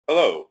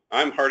Hello,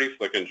 I'm Hardy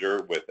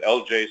Flickinger with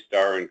LJ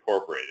Star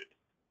Incorporated,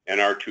 and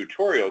our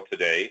tutorial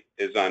today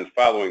is on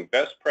following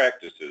best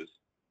practices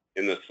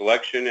in the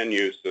selection and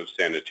use of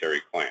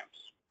sanitary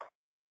clamps.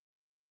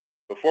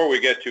 Before we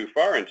get too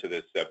far into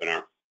this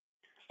seminar,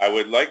 I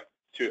would like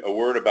a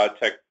word about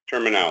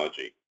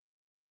terminology.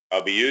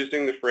 I'll be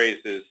using the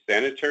phrases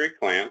sanitary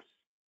clamps,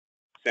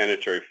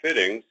 sanitary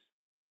fittings,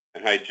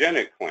 and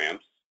hygienic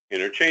clamps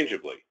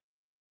interchangeably.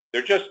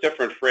 They're just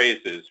different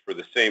phrases for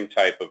the same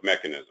type of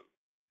mechanism.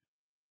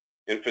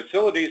 In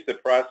facilities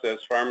that process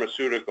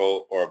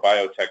pharmaceutical or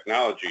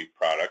biotechnology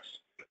products,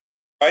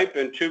 pipe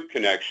and tube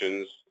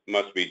connections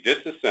must be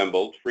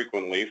disassembled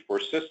frequently for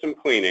system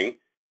cleaning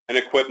and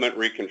equipment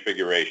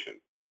reconfiguration.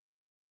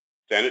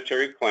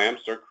 Sanitary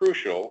clamps are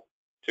crucial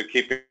to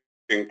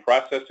keeping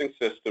processing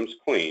systems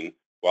clean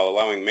while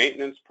allowing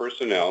maintenance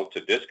personnel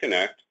to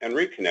disconnect and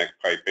reconnect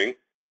piping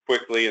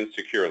quickly and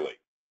securely.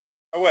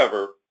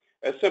 However,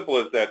 as simple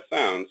as that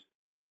sounds,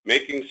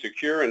 making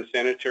secure and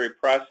sanitary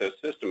process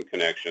system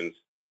connections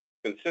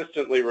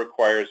consistently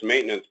requires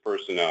maintenance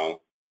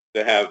personnel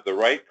to have the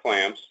right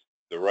clamps,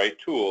 the right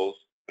tools,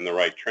 and the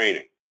right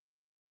training.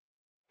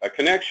 A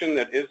connection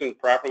that isn't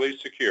properly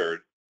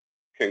secured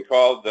can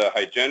call the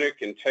hygienic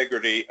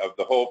integrity of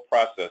the whole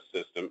process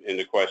system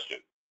into question.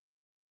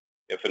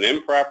 If an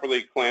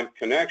improperly clamped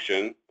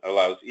connection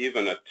allows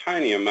even a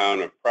tiny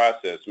amount of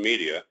process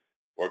media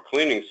or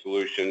cleaning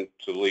solution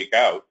to leak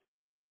out,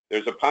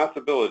 there's a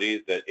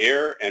possibility that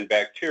air and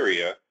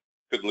bacteria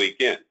could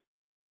leak in.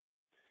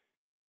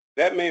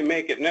 That may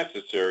make it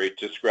necessary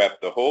to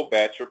scrap the whole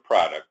batch of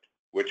product,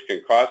 which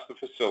can cost the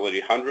facility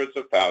hundreds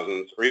of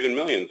thousands or even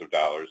millions of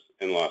dollars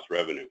in lost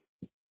revenue.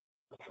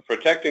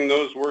 Protecting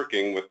those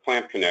working with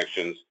clamp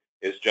connections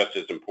is just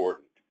as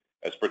important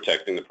as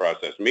protecting the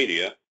process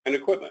media and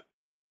equipment.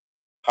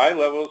 High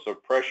levels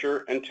of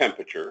pressure and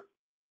temperature,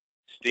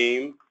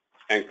 steam,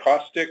 and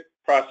caustic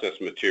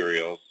process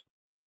materials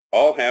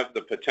all have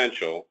the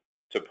potential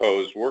to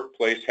pose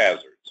workplace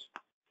hazards.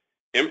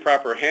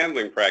 Improper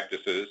handling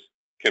practices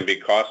can be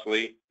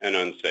costly and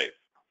unsafe.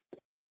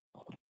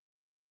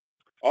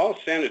 All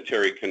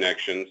sanitary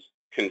connections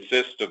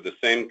consist of the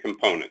same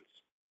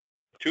components: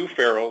 two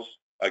ferrules,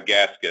 a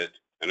gasket,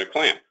 and a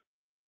clamp.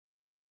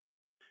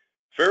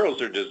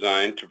 Ferrules are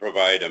designed to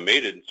provide a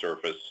mated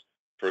surface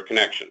for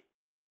connection.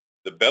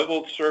 The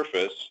beveled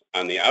surface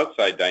on the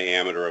outside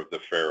diameter of the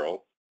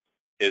ferrule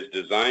is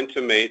designed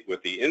to mate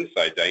with the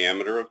inside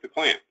diameter of the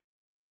clamp.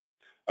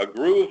 A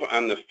groove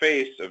on the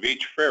face of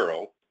each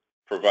ferrule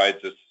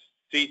provides a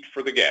seat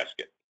for the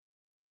gasket.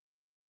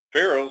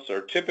 Ferrules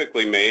are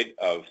typically made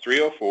of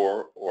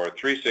 304 or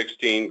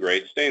 316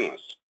 grade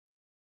stainless,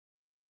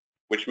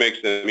 which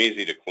makes them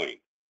easy to clean.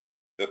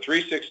 The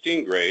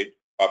 316 grade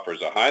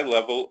offers a high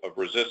level of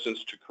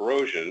resistance to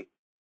corrosion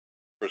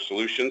for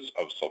solutions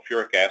of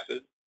sulfuric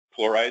acid,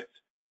 chlorides,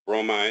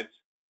 bromides,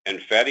 and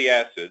fatty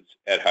acids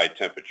at high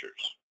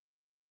temperatures.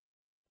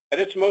 At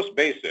its most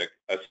basic,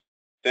 a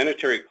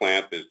sanitary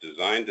clamp is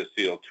designed to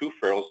seal two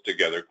ferrules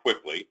together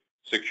quickly,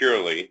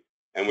 securely,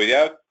 and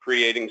without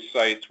creating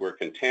sites where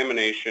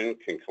contamination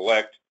can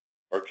collect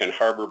or can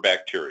harbor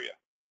bacteria.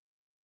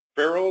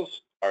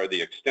 Ferrules are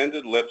the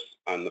extended lips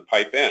on the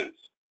pipe ends,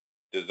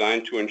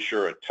 designed to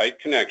ensure a tight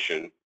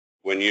connection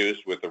when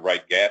used with the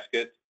right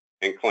gasket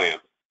and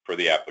clamp for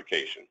the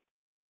application.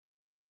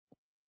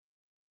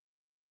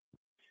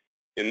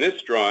 In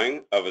this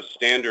drawing of a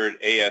standard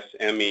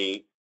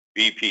ASME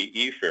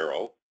BPE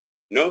ferrule,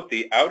 note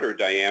the outer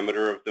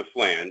diameter of the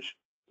flange,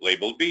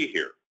 labeled B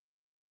here.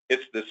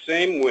 It's the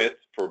same width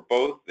for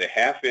both the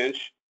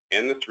half-inch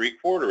and the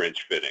 3/4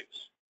 inch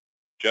fittings,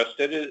 just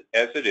as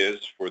it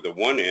is for the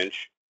 1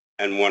 inch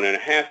and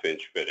 1.5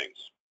 inch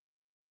fittings.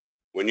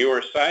 When you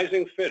are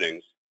sizing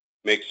fittings,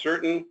 make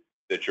certain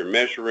that you're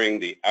measuring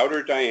the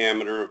outer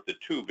diameter of the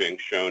tubing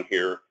shown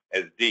here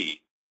as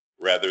D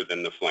rather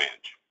than the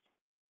flange.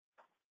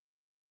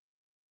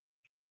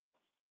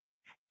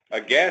 A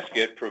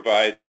gasket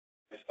provides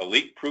a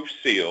leak-proof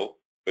seal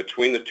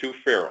between the two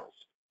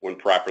ferrules when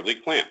properly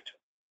clamped.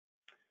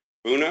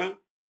 Buna,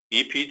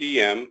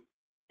 EPDM,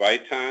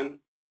 Viton,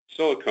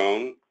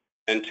 silicone,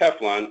 and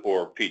Teflon,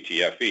 or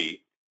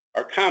PTFE,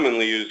 are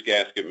commonly used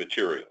gasket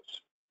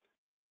materials.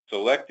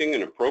 Selecting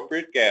an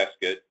appropriate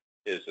gasket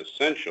is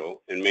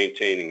essential in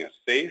maintaining a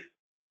safe,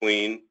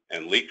 clean,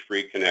 and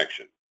leak-free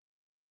connection.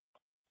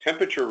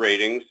 Temperature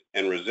ratings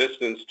and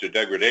resistance to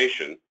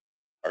degradation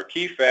are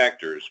key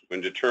factors when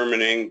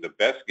determining the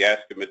best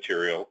gasket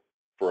material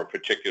for a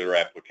particular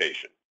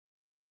application.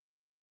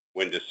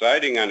 When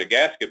deciding on a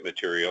gasket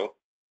material,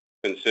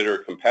 consider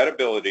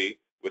compatibility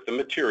with the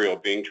material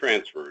being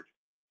transferred,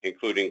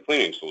 including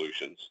cleaning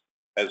solutions,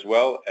 as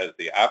well as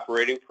the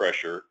operating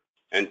pressure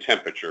and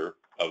temperature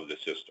of the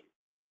system.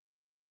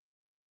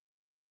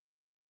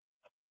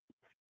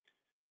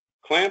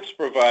 Clamps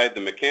provide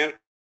the mechanical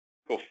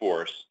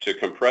force to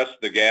compress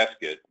the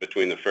gasket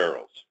between the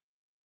ferrules.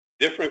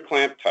 Different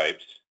clamp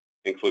types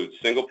include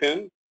single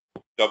pin,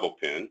 double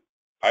pin,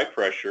 high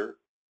pressure,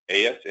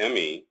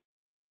 ASME,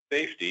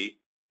 safety,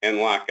 and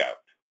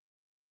lockout.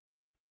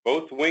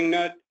 Both wing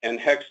nut and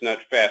hex nut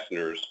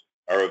fasteners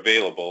are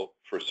available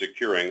for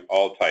securing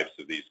all types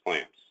of these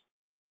clamps.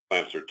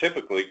 Clamps are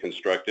typically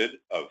constructed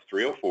of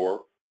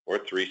 304 or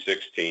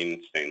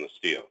 316 stainless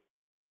steel.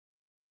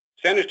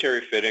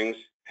 Sanitary fittings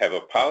have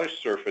a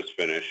polished surface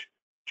finish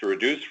to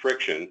reduce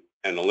friction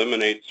and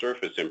eliminate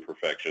surface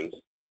imperfections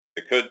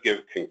that could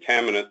give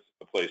contaminants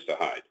a place to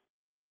hide.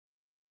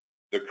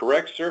 The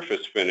correct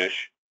surface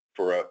finish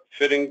for a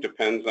fitting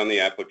depends on the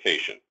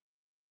application.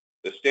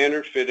 The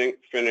standard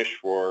finish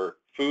for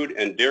food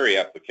and dairy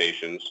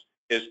applications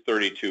is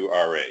 32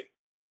 RA.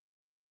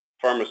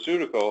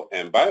 Pharmaceutical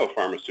and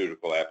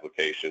biopharmaceutical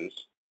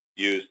applications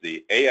use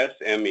the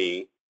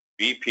ASME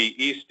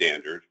BPE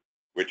standard,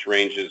 which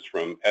ranges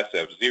from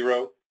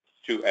SF0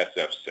 to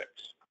SF6.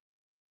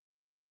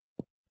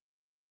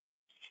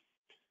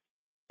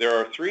 There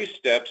are 3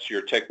 steps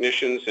your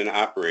technicians and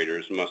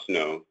operators must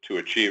know to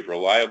achieve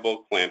reliable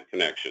clamp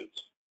connections.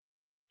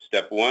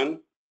 Step 1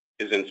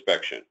 is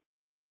inspection.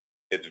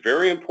 It's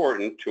very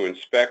important to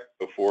inspect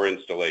before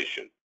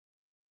installation.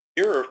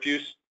 Here are a few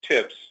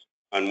tips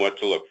on what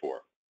to look for.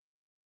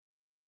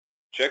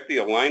 Check the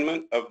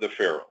alignment of the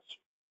ferrules.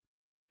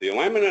 The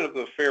alignment of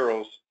the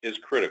ferrules is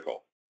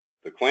critical.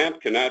 The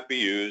clamp cannot be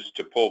used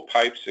to pull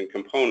pipes and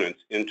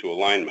components into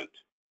alignment.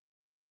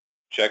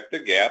 Check the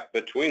gap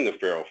between the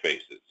ferrule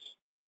faces.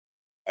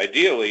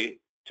 Ideally,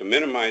 to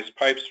minimize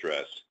pipe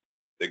stress,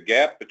 the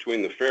gap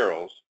between the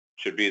ferrules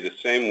should be the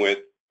same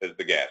width as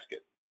the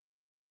gasket.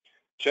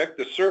 Check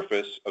the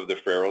surface of the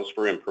ferrules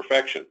for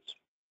imperfections.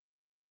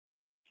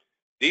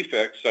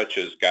 Defects such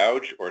as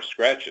gouge or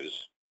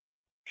scratches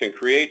can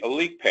create a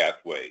leak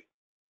pathway.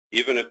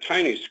 Even a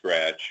tiny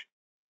scratch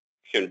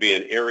can be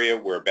an area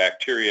where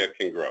bacteria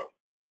can grow.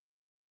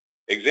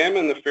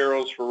 Examine the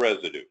ferrules for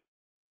residue.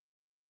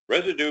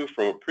 Residue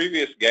from a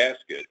previous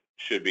gasket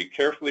should be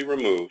carefully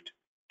removed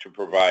to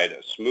provide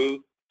a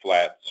smooth,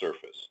 flat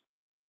surface.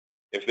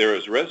 If there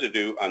is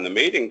residue on the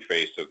mating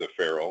face of the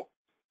ferrule,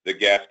 the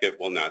gasket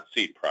will not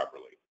seat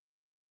properly.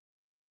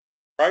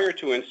 Prior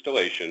to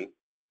installation,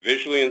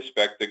 visually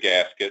inspect the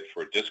gasket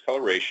for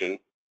discoloration,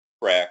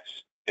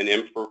 cracks, and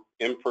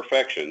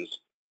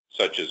imperfections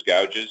such as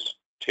gouges,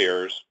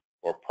 tears,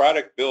 or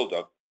product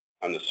buildup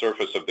on the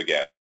surface of the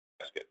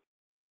gasket.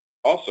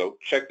 Also,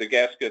 check the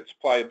gasket's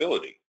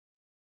pliability.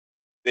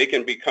 They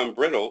can become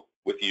brittle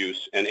with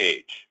use and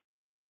age.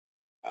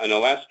 An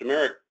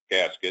elastomeric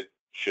gasket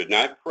should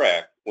not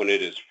crack when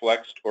it is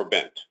flexed or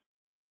bent.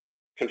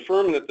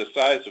 Confirm that the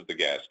size of the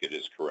gasket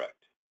is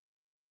correct.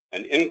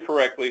 An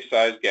incorrectly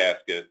sized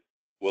gasket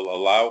will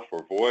allow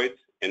for voids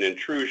and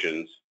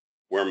intrusions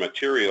where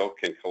material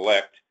can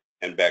collect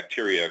and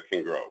bacteria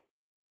can grow.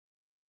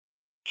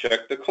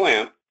 Check the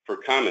clamp for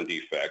common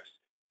defects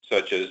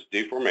such as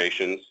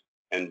deformations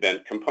and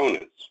bent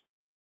components,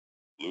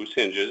 loose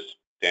hinges,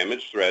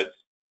 damaged threads,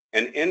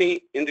 and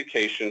any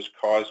indications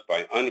caused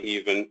by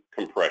uneven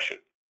compression.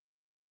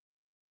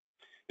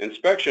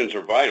 Inspections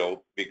are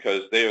vital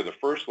because they are the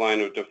first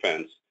line of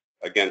defense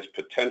against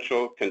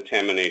potential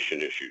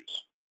contamination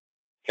issues.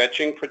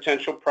 Catching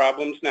potential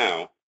problems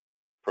now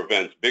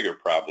prevents bigger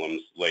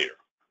problems later.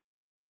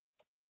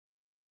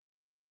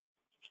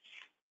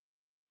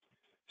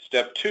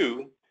 Step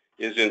 2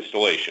 is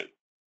installation.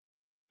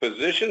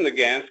 Position the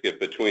gasket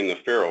between the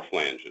ferrule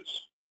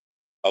flanges.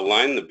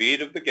 Align the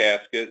bead of the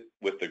gasket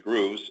with the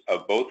grooves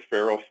of both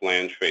ferrule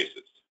flange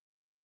faces.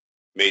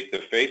 Mate the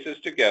faces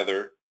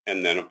together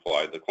and then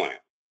apply the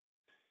clamp.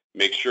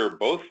 Make sure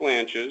both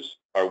flanges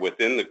are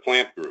within the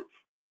clamp groove.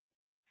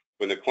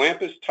 When the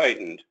clamp is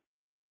tightened,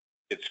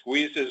 it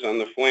squeezes on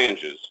the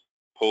flanges,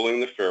 pulling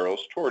the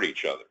ferrules toward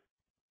each other.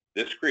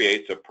 This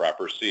creates a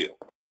proper seal.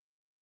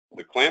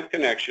 The clamp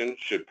connection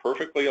should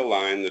perfectly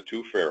align the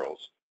 2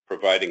 ferrules,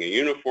 providing a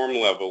uniform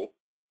level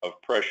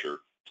of pressure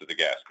to the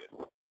gasket.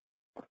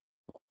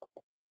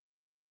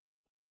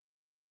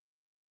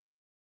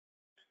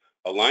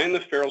 Align the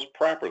ferrules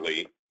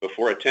properly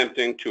before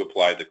attempting to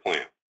apply the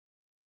clamp.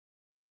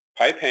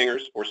 Pipe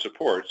hangers or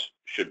supports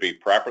should be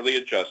properly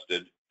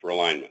adjusted for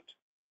alignment.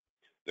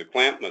 The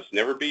clamp must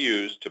never be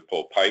used to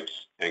pull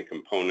pipes and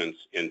components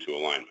into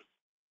alignment.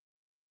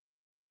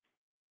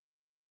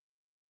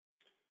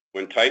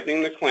 When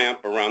tightening the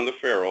clamp around the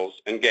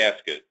ferrules and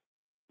gasket,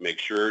 make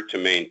sure to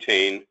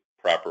maintain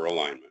proper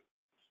alignment.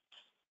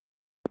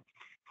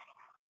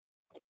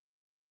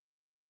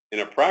 In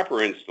a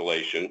proper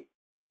installation,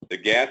 the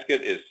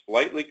gasket is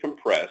slightly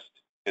compressed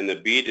and the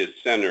bead is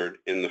centered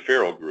in the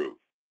ferrule groove.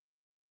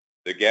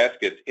 The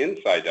gasket's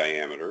inside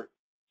diameter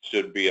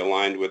should be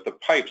aligned with the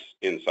pipe's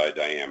inside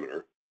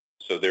diameter,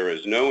 so there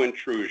is no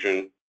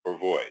intrusion or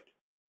void.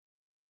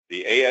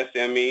 The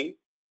ASME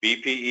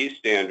BPE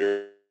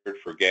standard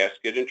for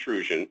gasket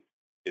intrusion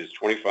is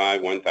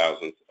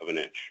 25/1000th of an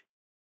inch.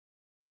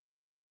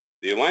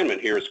 The alignment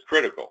here is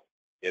critical.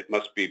 It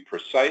must be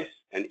precise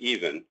and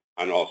even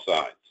on all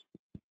sides.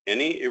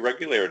 Any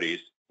irregularities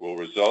will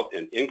result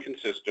in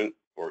inconsistent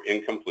or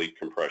incomplete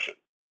compression.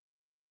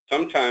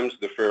 Sometimes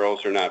the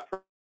ferrules are not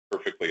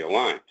perfectly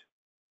aligned.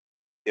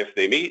 If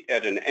they meet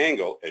at an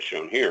angle, as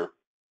shown here,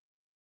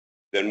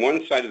 then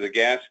one side of the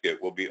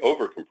gasket will be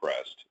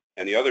overcompressed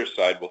and the other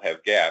side will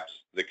have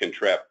gaps that can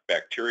trap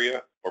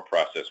bacteria or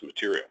processed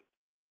material.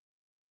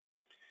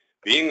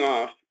 Being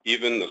off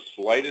even the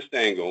slightest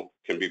angle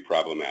can be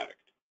problematic.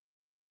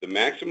 The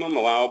maximum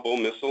allowable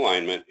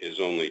misalignment is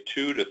only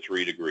 2 to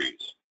 3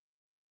 degrees.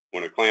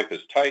 When a clamp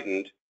is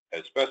tightened,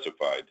 as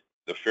specified,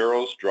 the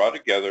ferrules draw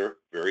together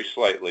very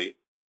slightly.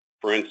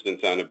 For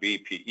instance, on a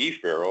BPE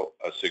ferrule,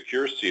 a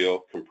secure seal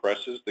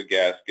compresses the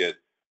gasket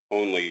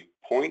only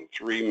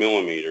 0.3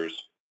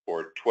 millimeters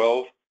or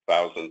 12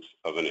 thousandths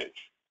of an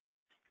inch.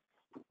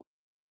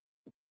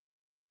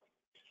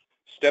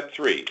 Step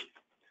 3.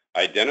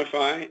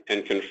 Identify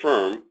and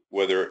confirm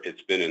whether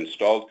it's been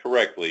installed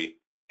correctly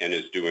and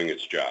is doing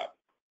its job.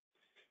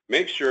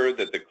 Make sure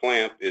that the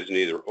clamp is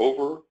neither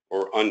over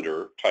or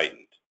under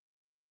tightened.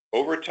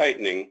 Over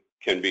tightening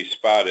can be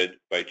spotted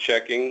by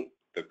checking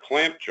the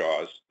clamp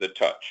jaws that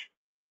touch.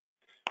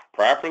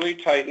 Properly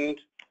tightened,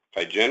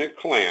 hygienic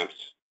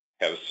clamps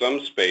have some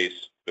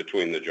space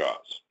between the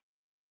jaws.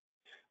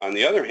 On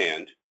the other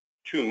hand,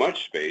 too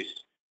much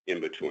space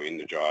in between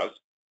the jaws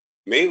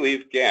may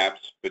leave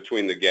gaps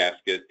between the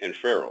gasket and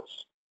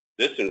ferrules.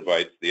 This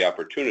invites the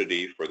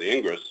opportunity for the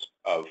ingress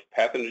of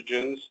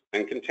pathogens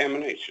and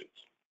contaminations.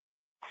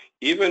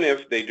 Even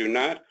if they do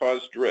not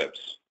cause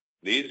drips,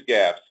 these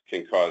gaps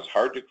can cause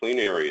hard-to-clean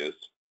areas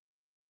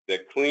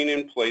that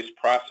clean-in-place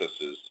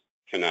processes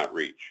cannot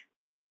reach.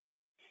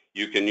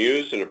 You can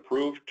use an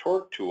approved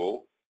torque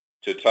tool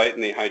to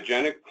tighten the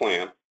hygienic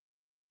clamp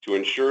to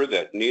ensure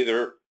that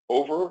neither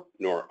over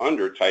nor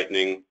under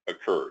tightening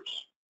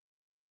occurs.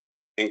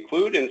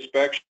 Include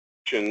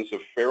inspections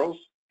of ferrules,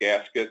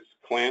 gaskets,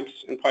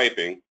 clamps, and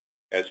piping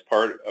as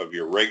part of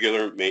your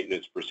regular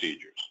maintenance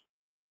procedures.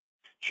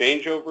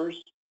 Changeovers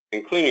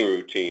and cleaning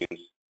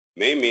routines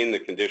may mean the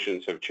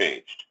conditions have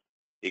changed.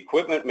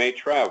 Equipment may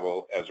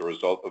travel as a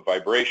result of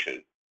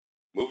vibration,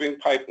 moving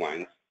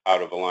pipelines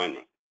out of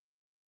alignment.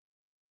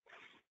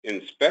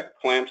 Inspect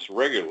clamps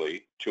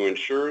regularly to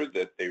ensure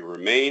that they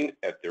remain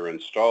at their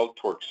installed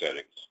torque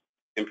settings.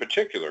 In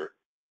particular,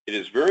 it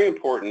is very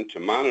important to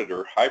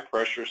monitor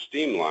high-pressure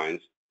steam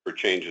lines for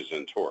changes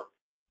in torque.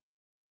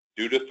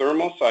 Due to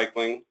thermal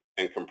cycling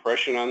and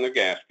compression on the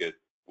gasket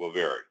will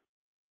vary.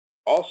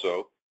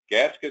 Also,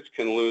 gaskets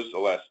can lose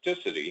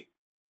elasticity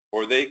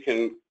or they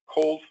can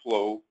cold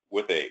flow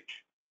with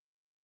age.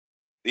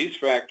 These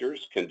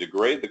factors can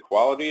degrade the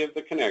quality of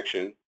the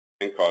connection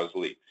and cause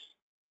leaks.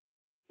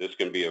 This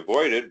can be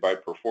avoided by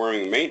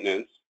performing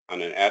maintenance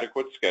on an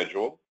adequate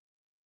schedule,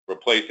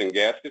 replacing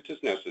gaskets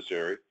as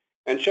necessary,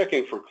 and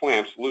checking for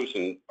clamps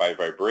loosened by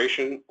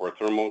vibration or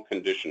thermal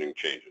conditioning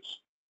changes,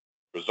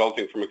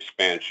 resulting from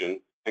expansion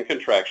and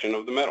contraction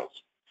of the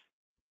metals.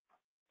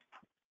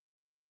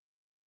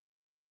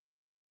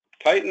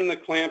 Tighten the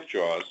clamp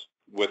jaws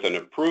with an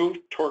approved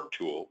torque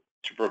tool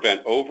to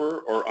prevent over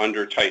or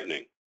under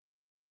tightening.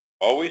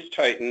 Always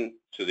tighten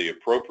to the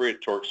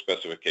appropriate torque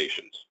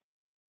specifications.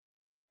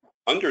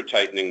 Under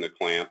tightening the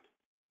clamp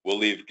will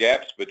leave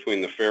gaps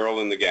between the ferrule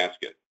and the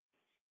gasket.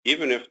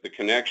 Even if the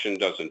connection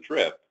doesn't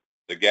drip,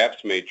 the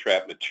gaps may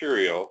trap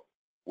material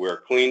where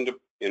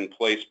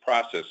cleaned-in-place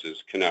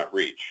processes cannot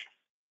reach.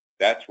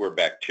 That's where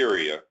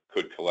bacteria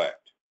could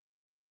collect.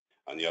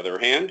 On the other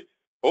hand,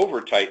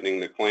 over-tightening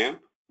the clamp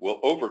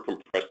will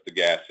overcompress the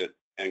gasket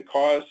and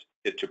cause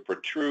it to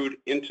protrude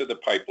into the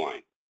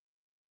pipeline.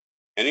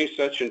 Any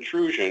such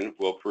intrusion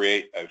will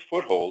create a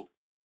foothold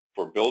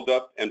for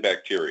buildup and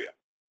bacteria.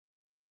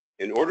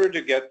 In order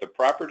to get the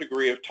proper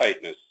degree of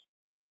tightness,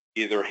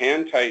 either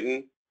hand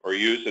tighten or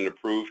use an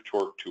approved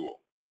torque tool.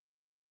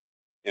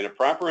 In a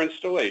proper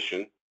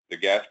installation, the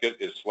gasket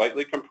is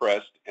slightly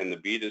compressed and the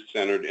bead is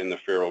centered in the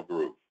ferrule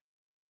groove.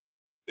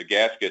 The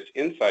gasket's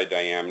inside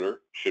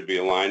diameter should be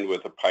aligned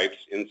with the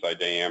pipe's inside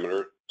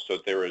diameter so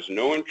that there is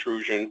no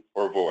intrusion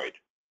or void.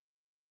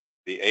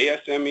 The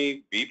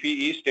ASME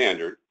BPE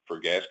standard for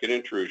gasket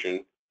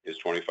intrusion is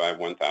 25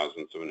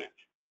 1/1000ths of an inch.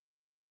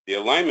 The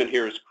alignment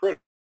here is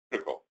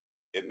critical.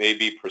 It may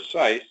be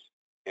precise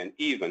and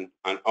even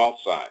on all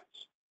sides.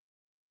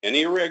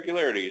 Any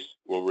irregularities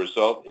will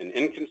result in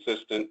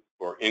inconsistent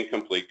or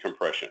incomplete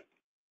compression.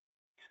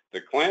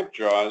 The clamp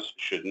jaws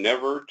should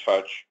never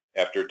touch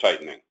after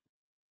tightening.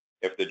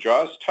 If the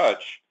jaws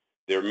touch,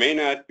 there may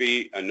not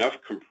be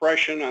enough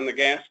compression on the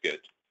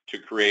gasket to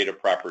create a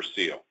proper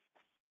seal.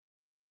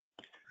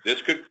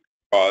 This could be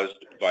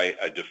caused by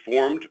a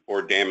deformed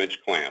or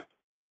damaged clamp,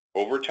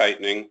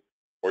 over-tightening,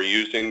 or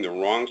using the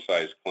wrong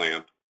size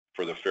clamp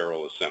for the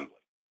ferrule assembly.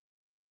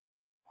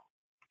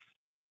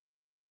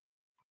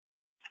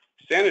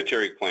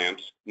 Sanitary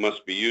clamps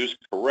must be used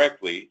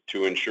correctly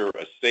to ensure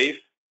a safe,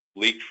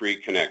 leak-free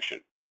connection.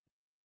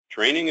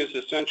 Training is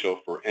essential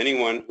for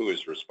anyone who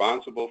is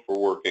responsible for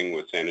working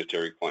with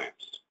sanitary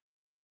clamps.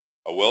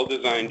 A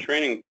well-designed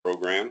training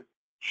program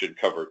should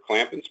cover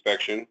clamp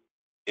inspection,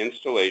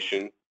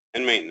 installation,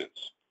 and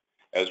maintenance,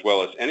 as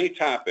well as any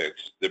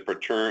topics that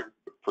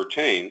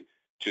pertain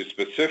to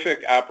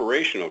specific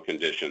operational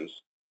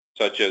conditions,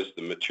 such as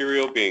the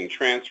material being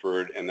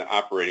transferred and the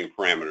operating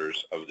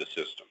parameters of the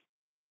system.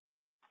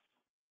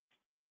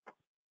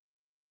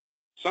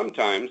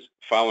 Sometimes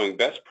following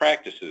best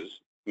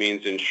practices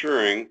means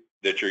ensuring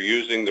that you're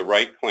using the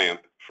right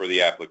clamp for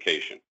the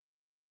application.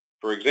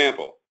 For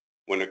example,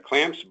 when a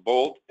clamp's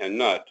bolt and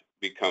nut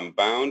become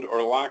bound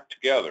or locked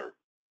together,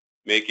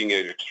 making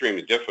it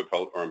extremely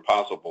difficult or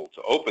impossible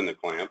to open the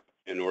clamp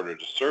in order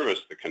to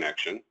service the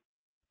connection,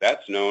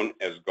 that's known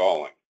as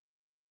galling.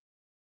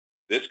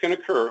 This can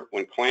occur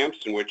when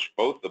clamps in which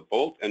both the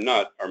bolt and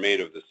nut are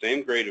made of the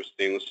same grade of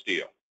stainless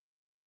steel.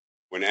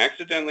 When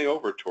accidentally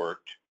over-torqued,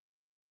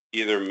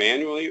 either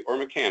manually or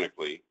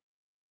mechanically,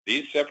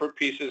 these separate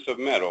pieces of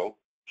metal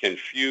can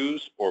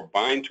fuse or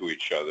bind to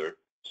each other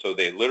so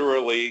they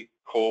literally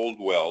cold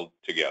weld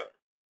together.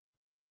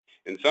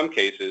 In some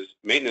cases,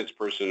 maintenance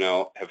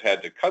personnel have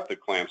had to cut the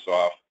clamps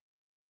off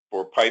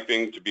for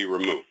piping to be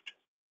removed.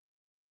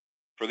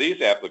 For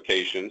these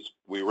applications,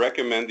 we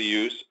recommend the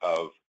use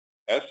of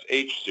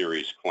SH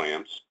series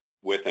clamps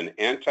with an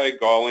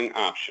anti-galling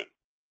option.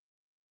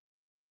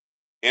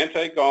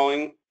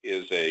 Anti-galling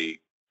is a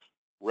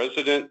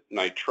resident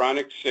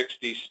nitronic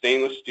 60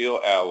 stainless steel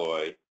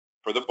alloy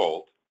for the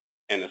bolt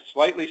and a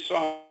slightly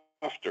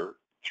softer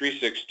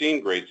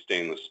 316 grade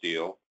stainless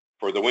steel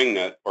for the wing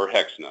nut or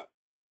hex nut.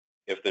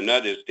 If the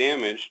nut is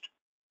damaged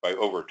by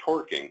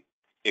over-torquing,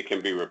 it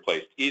can be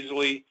replaced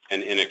easily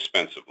and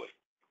inexpensively.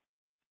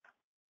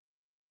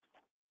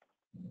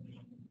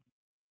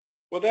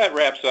 Well, that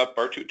wraps up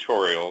our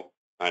tutorial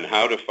on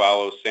how to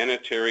follow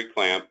sanitary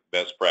clamp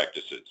best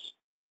practices.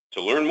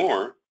 To learn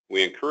more,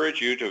 we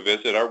encourage you to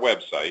visit our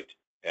website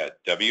at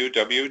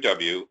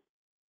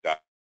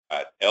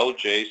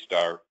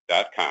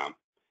www.ljstar.com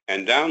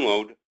and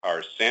download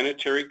our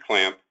sanitary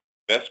clamp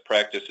best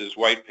practices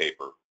white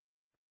paper,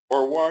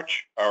 or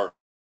watch our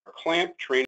clamp training